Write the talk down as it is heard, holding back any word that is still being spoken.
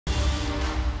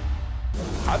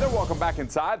Hi there, welcome back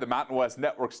inside the Mountain West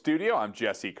Network studio. I'm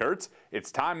Jesse Kurtz.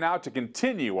 It's time now to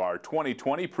continue our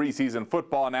 2020 preseason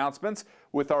football announcements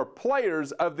with our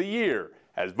Players of the Year,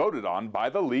 as voted on by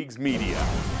the league's media.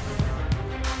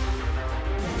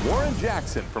 Warren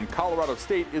Jackson from Colorado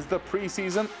State is the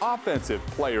preseason Offensive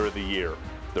Player of the Year.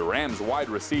 The Rams wide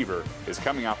receiver is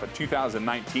coming off a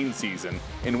 2019 season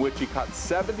in which he caught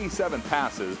 77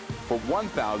 passes for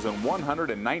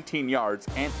 1,119 yards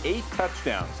and 8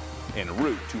 touchdowns en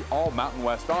route to all Mountain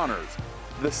West honors.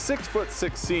 The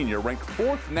 6'6" senior ranked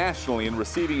 4th nationally in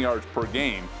receiving yards per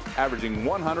game, averaging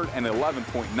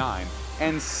 111.9,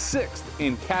 and 6th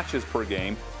in catches per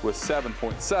game with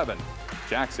 7.7.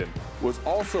 Jackson was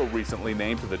also recently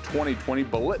named to the 2020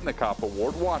 Bolitnikoff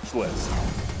Award watch list.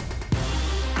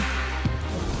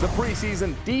 The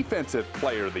preseason Defensive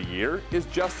Player of the Year is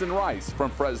Justin Rice from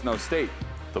Fresno State.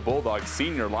 The Bulldogs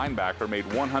senior linebacker made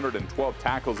 112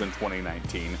 tackles in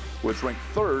 2019, which ranked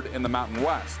 3rd in the Mountain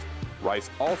West. Rice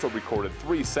also recorded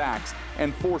 3 sacks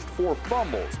and forced 4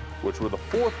 fumbles, which were the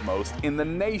 4th most in the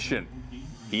nation.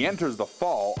 He enters the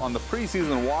fall on the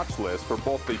preseason watch list for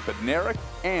both the Bednarik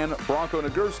and Bronco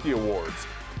Nagurski Awards,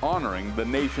 honoring the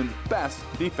nation's best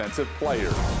defensive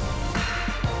players.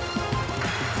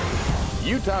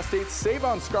 Utah State's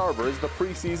Savon Scarver is the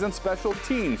preseason Special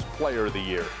Teams Player of the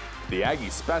Year. The Aggie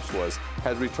specialist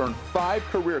has returned 5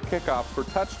 career kickoffs for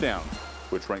touchdowns,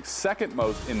 which ranks 2nd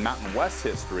most in Mountain West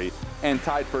history and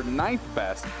tied for 9th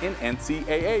best in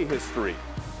NCAA history.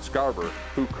 Scarver,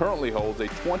 who currently holds a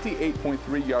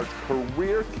 28.3-yard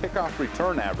career kickoff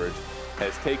return average,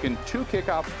 has taken 2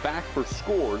 kickoffs back for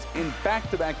scores in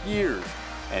back-to-back years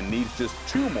and needs just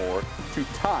 2 more to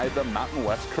tie the Mountain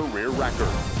West career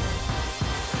record.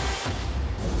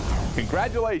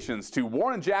 Congratulations to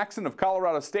Warren Jackson of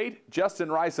Colorado State, Justin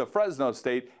Rice of Fresno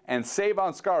State, and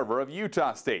Savon Scarver of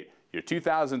Utah State, your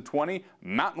 2020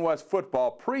 Mountain West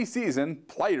Football Preseason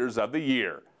Players of the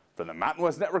Year. From the Mountain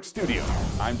West Network studio,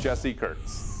 I'm Jesse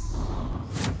Kurtz.